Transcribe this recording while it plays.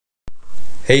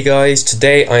Hey guys,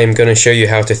 today I am going to show you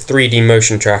how to 3D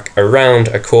motion track around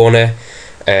a corner.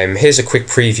 Here's a quick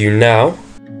preview now.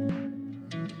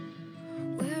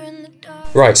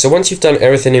 Right, so once you've done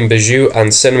everything in Bijou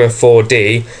and Cinema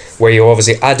 4D, where you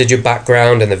obviously added your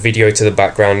background and the video to the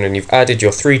background and you've added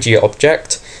your 3D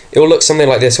object, it will look something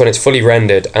like this when it's fully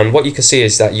rendered, and what you can see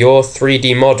is that your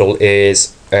 3D model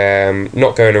is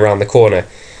not going around the corner.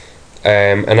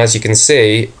 And as you can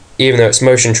see, even though it's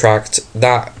motion tracked,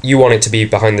 that you want it to be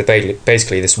behind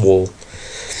basically this wall.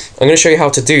 I'm going to show you how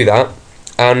to do that,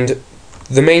 and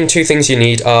the main two things you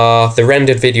need are the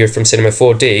rendered video from Cinema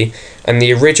 4D and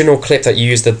the original clip that you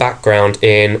used the background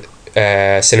in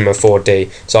Cinema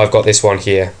 4D. So I've got this one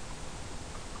here.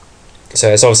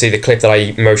 So it's obviously the clip that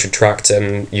I motion tracked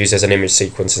and used as an image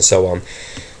sequence and so on.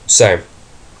 So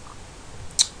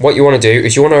what you want to do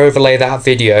is you want to overlay that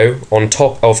video on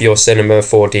top of your Cinema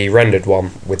 4D rendered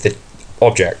one with the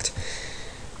object.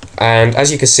 And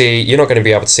as you can see, you're not going to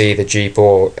be able to see the Jeep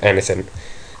or anything.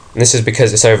 And this is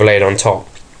because it's overlaid on top.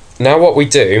 Now what we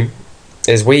do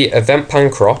is we event pan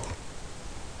crop,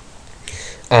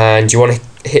 and you want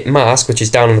to hit mask, which is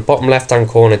down in the bottom left hand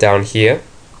corner down here.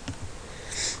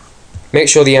 Make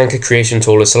sure the anchor creation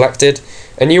tool is selected,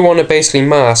 and you want to basically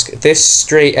mask this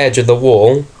straight edge of the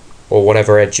wall, or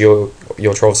whatever edge you're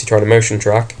obviously trying to motion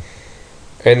track,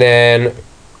 and then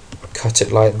cut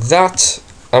it like that.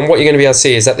 And what you're going to be able to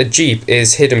see is that the Jeep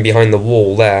is hidden behind the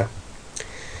wall there.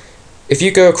 If you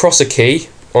go across a key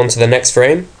onto the next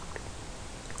frame,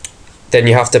 then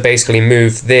you have to basically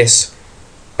move this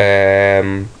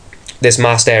this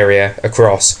masked area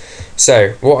across.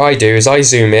 So what I do is I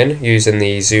zoom in using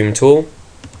the zoom tool.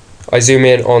 I zoom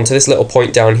in onto this little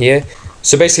point down here.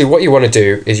 So basically what you want to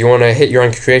do is you want to hit your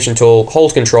anchor creation tool,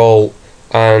 hold control,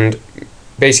 and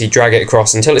basically drag it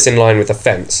across until it's in line with the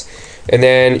fence. And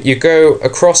then you go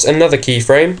across another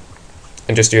keyframe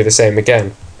and just do the same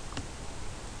again.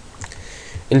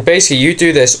 And basically you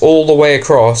do this all the way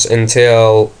across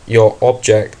until your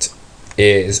object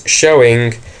is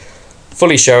showing,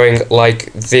 fully showing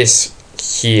like this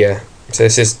here. So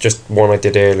this is just one I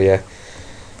did earlier.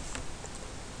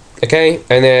 Okay,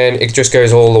 and then it just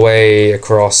goes all the way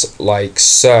across like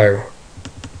so.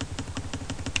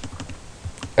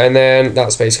 And then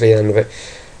that's basically the end of it.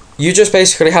 You just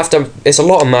basically have to, it's a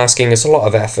lot of masking, it's a lot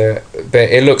of effort, but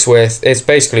it's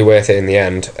basically worth it in the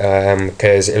end,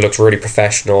 because it looks really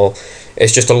professional.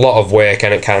 It's just a lot of work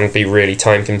and it can be really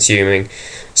time consuming.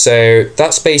 So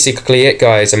that's basically it,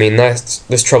 guys. I mean,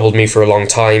 this troubled me for a long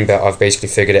time, but I've basically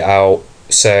figured it out.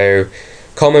 So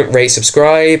comment, rate,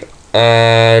 subscribe,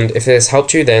 and if this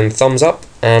helped you, then thumbs up,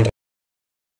 and